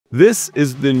This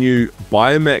is the new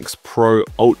BioMax PRO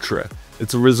Ultra.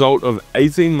 It's a result of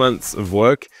 18 months of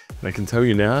work, and I can tell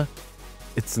you now,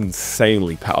 it's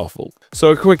insanely powerful.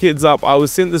 So a quick heads up, I was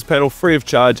sent this panel free of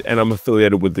charge and I'm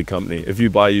affiliated with the company. If you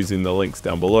buy using the links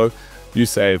down below, you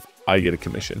save, I get a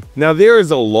commission. Now there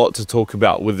is a lot to talk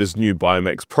about with this new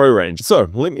BioMax Pro range, so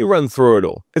let me run through it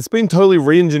all. It's been totally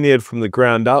re-engineered from the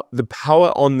ground up. The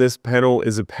power on this panel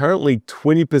is apparently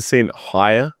 20%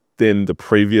 higher than the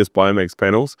previous BioMax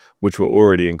panels, which were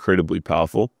already incredibly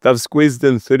powerful. They've squeezed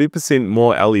in 30%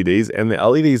 more LEDs, and the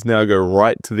LEDs now go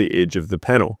right to the edge of the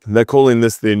panel. They're calling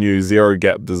this their new zero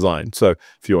gap design. So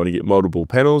if you want to get multiple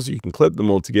panels, you can clip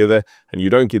them all together and you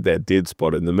don't get that dead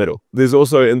spot in the middle. There's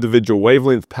also individual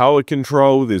wavelength power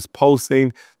control, there's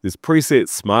pulsing, there's preset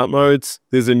smart modes,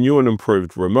 there's a new and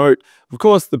improved remote. Of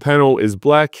course, the panel is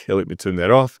black. Here, let me turn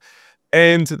that off.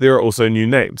 And there are also new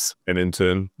names and in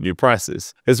turn new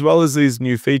prices. As well as these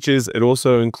new features, it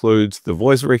also includes the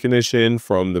voice recognition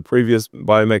from the previous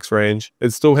BioMax range. It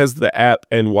still has the app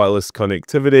and wireless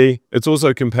connectivity. It's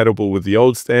also compatible with the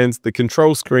old stands. The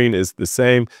control screen is the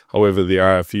same, however there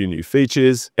are a few new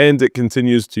features, and it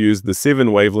continues to use the 7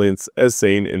 wavelengths as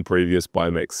seen in previous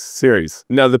BioMax series.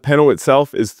 Now the panel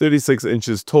itself is 36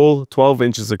 inches tall, 12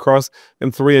 inches across,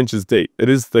 and 3 inches deep. It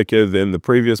is thicker than the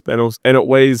previous panels, and it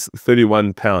weighs 31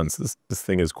 pounds. This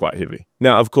thing is quite heavy.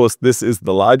 Now, of course, this is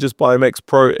the largest BioMax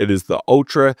Pro. It is the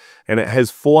Ultra, and it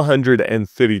has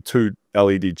 432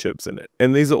 LED chips in it.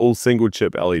 And these are all single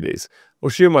chip LEDs. I'll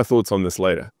share my thoughts on this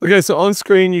later. Okay, so on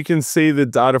screen, you can see the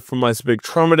data from my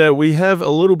spectrometer. We have a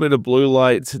little bit of blue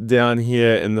light down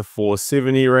here in the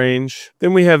 470 range.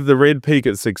 Then we have the red peak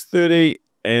at 630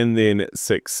 and then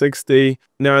 660.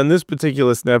 Now in this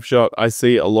particular snapshot, I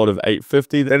see a lot of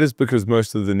 850. That is because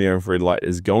most of the near-infrared light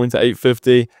is going to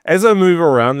 850. As I move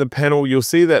around the panel, you'll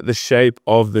see that the shape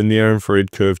of the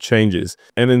near-infrared curve changes.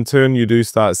 And in turn, you do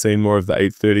start seeing more of the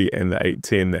 830 and the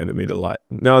 810 nanometer light.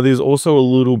 Now there's also a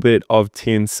little bit of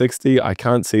 1060. I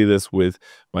can't see this with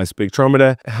my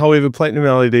spectrometer. However,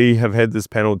 PlatinumLED have had this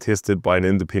panel tested by an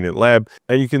independent lab,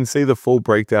 and you can see the full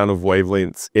breakdown of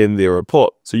wavelengths in their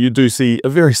report. So you do see a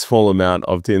very small amount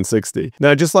of 1060.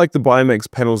 Now, just like the BioMax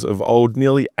panels of old,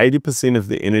 nearly 80% of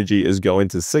the energy is going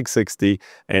to 660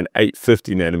 and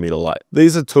 850 nanometer light.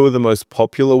 These are two of the most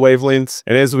popular wavelengths,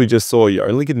 and as we just saw, you're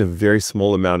only getting a very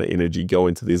small amount of energy go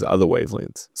into these other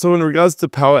wavelengths. So in regards to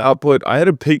power output, I had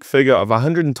a peak figure of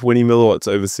 120 milliwatts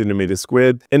over centimeter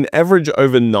squared, an average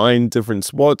over 9 different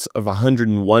spots of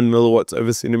 101 milliwatts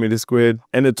over centimeter squared,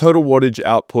 and a total wattage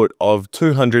output of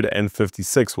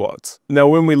 256 watts. Now,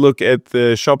 when we look at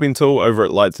the shopping tool over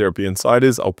at Light Therapy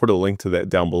Insiders, I'll put a link to that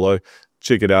down below.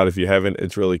 Check it out if you haven't,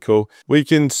 it's really cool. We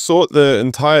can sort the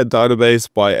entire database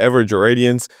by average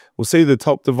irradiance. We'll see the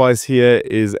top device here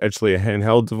is actually a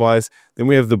handheld device. Then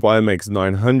we have the BioMax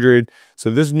 900.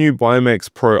 So this new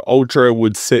BioMax Pro Ultra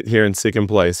would sit here in second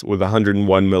place with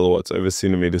 101 milliwatts over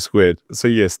centimeter squared. So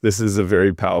yes, this is a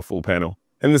very powerful panel.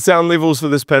 And the sound levels for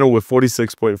this panel were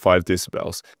 46.5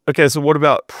 decibels. Okay, so what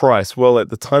about price? Well, at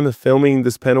the time of filming,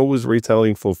 this panel was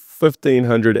retailing for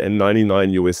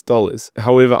 $1,599 US.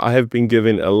 However, I have been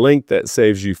given a link that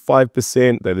saves you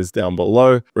 5%, that is down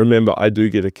below. Remember, I do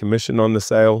get a commission on the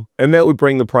sale, and that would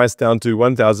bring the price down to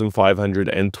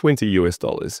 $1,520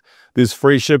 US. There's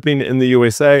free shipping in the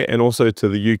USA and also to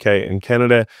the UK and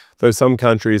Canada, though some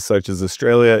countries such as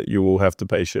Australia, you will have to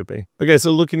pay shipping. Okay,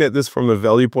 so looking at this from a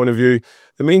value point of view,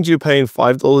 it means you're paying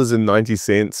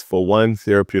 $5.90 for 1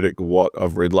 therapeutic watt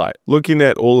of red light. Looking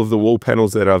at all of the wall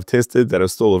panels that I've tested that are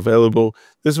still available,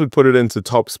 this would put it into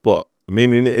top spot,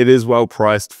 meaning it is well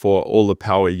priced for all the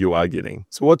power you are getting.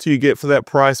 So what do you get for that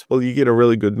price? Well, you get a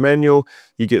really good manual,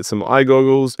 you get some eye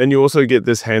goggles, and you also get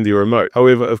this handy remote.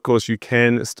 However, of course, you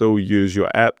can still use your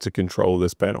app to control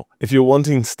this panel. If you're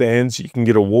wanting stands, you can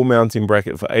get a wall mounting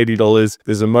bracket for $80.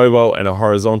 There's a mobile and a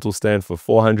horizontal stand for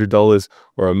 $400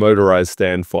 or a motorized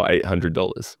stand for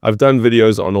 $800. I've done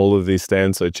videos on all of these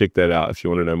stands, so check that out if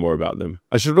you want to know more about them.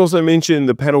 I should also mention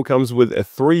the panel comes with a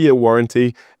 3-year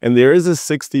warranty, and there is a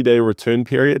 60-day return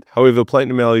period. However,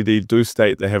 PlatinumLED do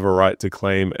state they have a right to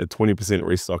claim a 20%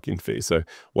 restocking fee, so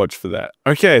watch for that.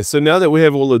 Okay, so now that we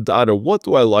have all the data, what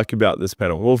do I like about this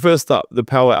panel? Well, first up, the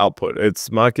power output. It's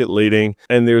market leading,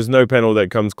 and there's no panel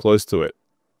that comes close to it.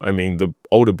 I mean, the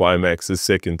older BioMax is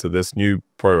second to this new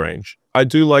Pro range. I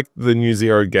do like the new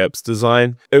zero gaps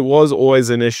design. It was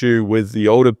always an issue with the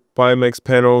older BioMax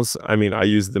panels. I mean, I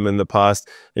used them in the past,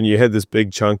 and you had this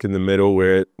big chunk in the middle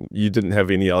where you didn't have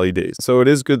any LEDs. So it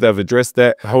is good they've addressed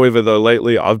that. However, though,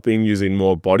 lately I've been using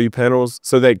more body panels,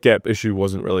 so that gap issue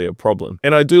wasn't really a problem.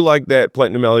 And I do like that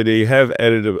PlatinumLED have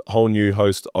added a whole new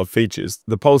host of features.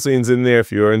 The pulsing's in there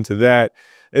if you're into that.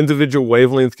 Individual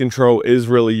wavelength control is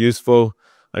really useful.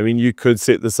 I mean, you could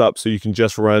set this up so you can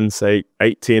just run, say,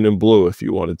 810 in blue if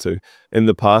you wanted to. In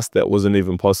the past, that wasn't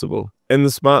even possible. And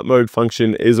the smart mode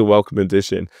function is a welcome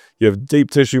addition. You have deep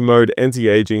tissue mode,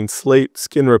 anti-aging, sleep,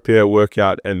 skin repair,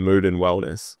 workout, and mood and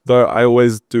wellness. Though I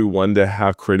always do wonder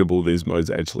how credible these modes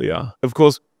actually are. Of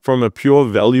course, from a pure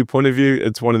value point of view,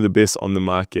 it's one of the best on the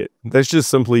market. That's just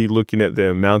simply looking at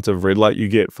the amount of red light you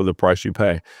get for the price you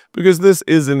pay. Because this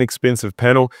is an expensive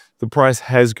panel, the price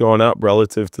has gone up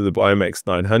relative to the BioMax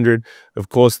 900. Of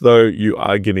course, though, you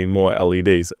are getting more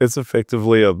LEDs. It's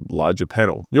effectively a larger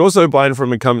panel. You're also buying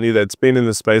from a company that's been in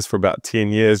the space for about 10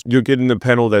 years. You're getting a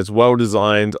panel that's well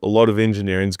designed. A lot of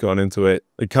engineering's gone into it.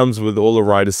 It comes with all the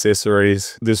right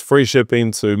accessories. There's free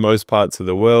shipping to most parts of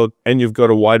the world. And you've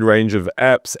got a wide range of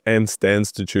apps and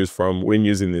stands to choose from when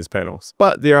using these panels.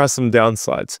 But there are some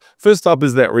downsides. First up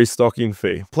is that restocking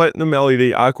fee.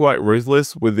 PlatinumLED are quite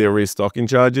ruthless with their restocking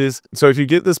charges. So if you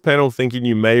get this panel thinking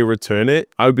you may return it,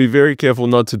 I would be very careful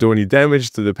not to do any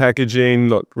damage to the packaging,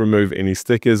 not remove any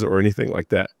stickers or anything like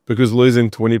that, because losing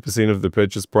 20% of the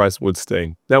purchase price would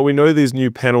sting. Now, we know these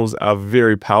new panels are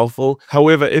very powerful.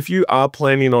 However, if you are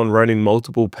planning on running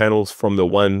multiple panels from the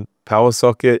one power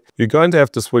socket, you're going to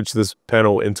have to switch this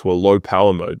panel into a low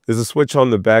power mode. There's a switch on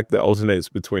the back that alternates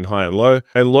between high and low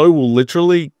will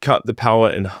literally cut the power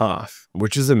in half,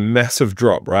 which is a massive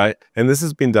drop, right? And this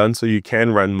has been done so you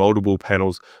can run multiple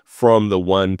panels from the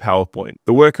one power point.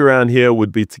 The workaround here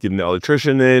would be to get an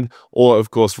electrician in, or of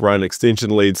course run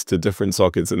extension leads to different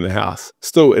sockets in the house.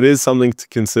 Still, it is something to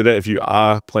consider if you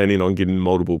are planning on getting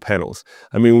multiple panels.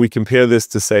 I mean, we compare this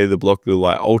to, say, the Block Blue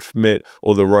Light Ultimate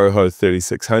or the Roho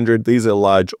 3600. These are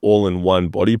large all-in-one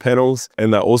body panels,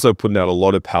 and they're also putting out a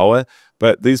lot of power,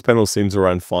 but these panels seem to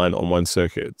run fine on one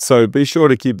circuit. So be sure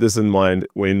to keep this in mind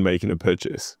when making a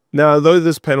purchase. Now, though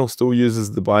this panel still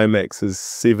uses the BioMax's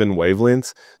 7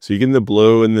 wavelengths, so you get the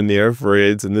blue and the near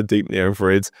infrareds and the deep near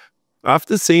infrareds,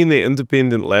 after seeing the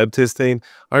independent lab testing,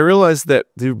 I realized that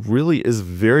there really is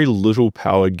very little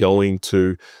power going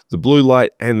to the blue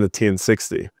light and the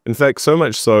 1060. In fact, so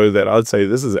much so that I'd say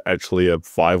this is actually a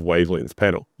 5 wavelength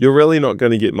panel. You're really not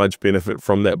going to get much benefit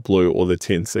from that blue or the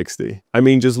 1060. I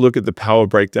mean, just look at the power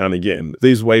breakdown again.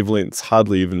 These wavelengths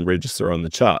hardly even register on the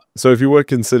chart. So if you were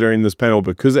considering this panel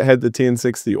because it had the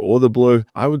 1060 or the blue,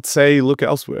 I would say look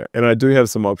elsewhere. And I do have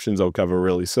some options I'll cover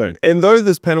really soon. And though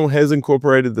this panel has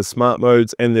incorporated the smart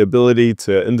modes and the ability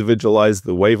to individualize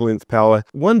the wavelength power,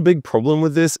 one big problem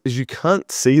with this is you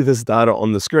can't see this data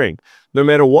on the screen. No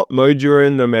matter what mode you're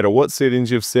in, no matter what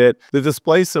settings you've set, the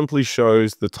display simply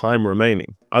shows the time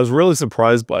remaining. I was really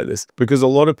surprised by this because a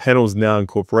lot of panels now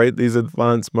incorporate these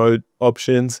advanced mode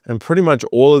options, and pretty much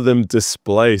all of them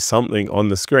display something on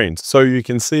the screen. So you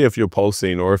can see if you're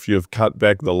pulsing, or if you've cut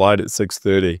back the light at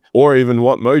 630, or even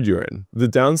what mode you're in. The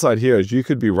downside here is you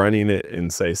could be running it in,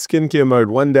 say, skincare mode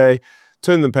one day,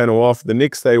 turn the panel off, the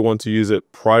next day want to use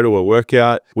it prior to a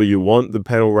workout where you want the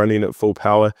panel running at full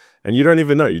power, and you don't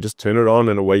even know, you just turn it on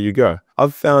and away you go.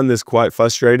 I've found this quite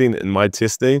frustrating in my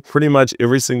testing. Pretty much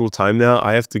every single time now,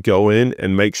 I have to go in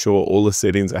and make sure all the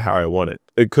settings are how I want it.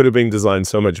 It could have been designed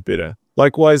so much better.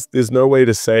 Likewise, there's no way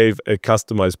to save a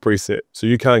customized preset, so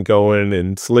you can't go in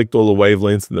and select all the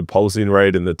wavelengths and the pulsing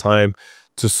rate and the time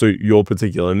to suit your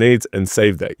particular needs and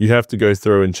save that. You have to go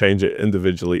through and change it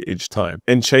individually each time.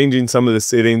 And changing some of the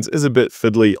settings is a bit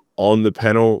fiddly on the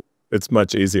panel. It's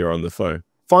much easier on the phone.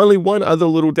 Finally, one other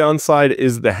little downside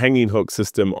is the hanging hook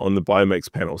system on the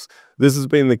BioMax panels. This has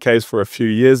been the case for a few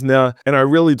years now, and I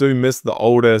really do miss the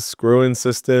older screw-in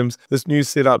systems. This new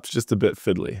setup's just a bit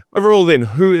fiddly. Overall then,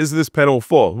 who is this panel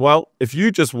for? Well, if you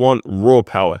just want raw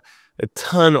power, a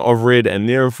ton of red and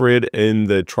near infrared in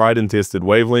the tried and tested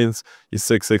wavelengths, your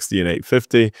 660 and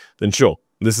 850, then sure,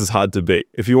 this is hard to beat.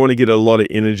 If you want to get a lot of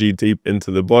energy deep into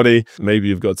the body, maybe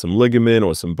you've got some ligament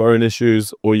or some bone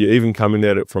issues, or you're even coming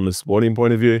at it from a sporting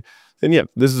point of view, then yeah,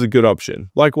 this is a good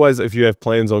option. Likewise, if you have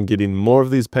plans on getting more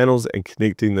of these panels and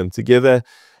connecting them together,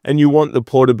 and you want the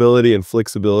portability and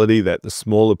flexibility that the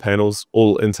smaller panels,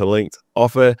 all interlinked,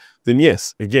 offer, then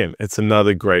yes, again, it's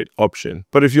another great option.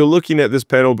 But if you're looking at this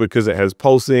panel because it has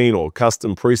pulsing or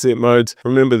custom preset modes,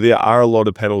 remember there are a lot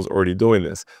of panels already doing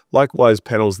this. Likewise,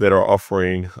 panels that are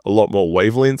offering a lot more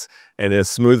wavelengths and a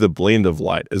smoother blend of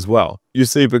light as well. You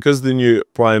see, because the new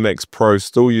BioMax Pro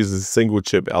still uses single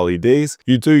chip LEDs,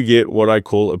 you do get what I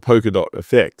call a polka dot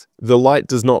effect. The light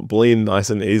does not blend nice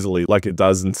and easily like it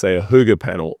does in, say, a Huga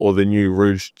panel or the new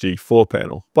Rouge G4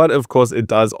 panel. But of course, it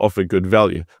does offer good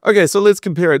value. Okay, so let's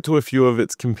compare it to a few of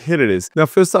its competitors. Now,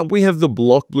 first up, we have the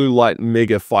Block Blue Light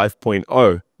Mega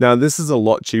 5.0. Now, this is a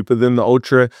lot cheaper than the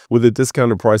Ultra with a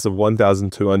discounted price of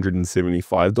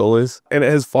 $1,275, and it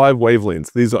has 5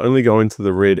 wavelengths. These are only going to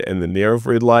the red and the near of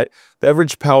red light. The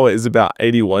average power is about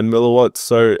 81 milliwatts,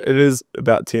 so it is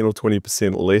about 10 or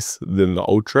 20% less than the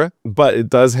Ultra, but it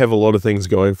does have a lot of things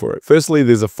going for it. Firstly,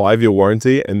 there's a 5-year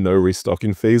warranty and no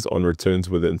restocking fees on returns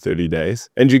within 30 days,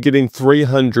 and you're getting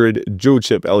 300 dual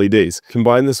chip LEDs.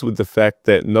 Combine this with the fact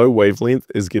that no wavelength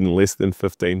is getting less than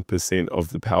 15% of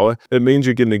the power. It means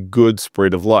you're getting a good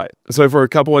spread of light. So for a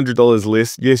couple $100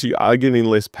 less, yes, you are getting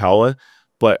less power,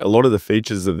 but a lot of the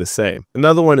features are the same.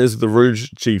 Another one is the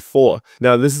Rouge G4.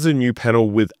 Now, this is a new panel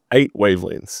with 8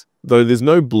 wavelengths. Though there's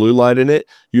no blue light in it,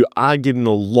 you are getting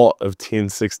a lot of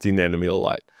 1060 nanometer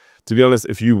light. To be honest,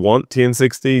 if you want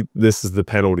 1060, this is the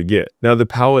panel to get. Now, the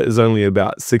power is only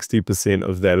about 60%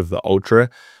 of that of the Ultra,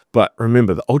 but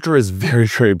remember, the Ultra is very,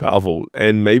 very powerful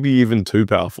and maybe even too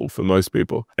powerful for most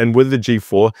people. And with the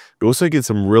G4, you also get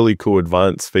some really cool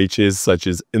advanced features such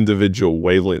as individual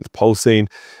wavelength pulsing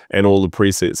and all the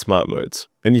preset smart modes.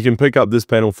 And you can pick up this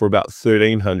panel for about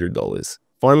 $1,300.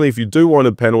 Finally, if you do want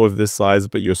a panel of this size,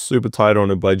 but you're super tight on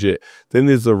a budget, then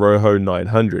there's the Roho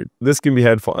 900. This can be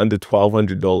had for under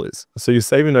 $1,200. So you're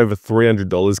saving over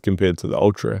 $300 compared to the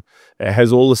Ultra. It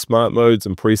has all the smart modes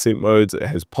and preset modes, it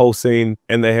has pulsing,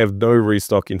 and they have no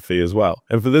restocking fee as well.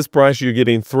 And for this price, you're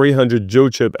getting 300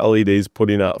 dual chip LEDs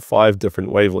putting out 5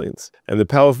 different wavelengths. And the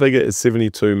power figure is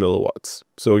 72 milliwatts.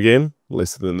 So again,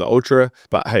 less than the Ultra,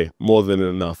 but hey, more than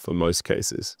enough for most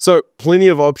cases. So plenty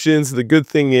of options. The good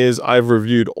thing is I've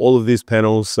reviewed all of these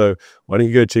panels, so why don't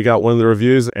you go check out one of the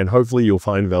reviews and hopefully you'll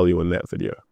find value in that video.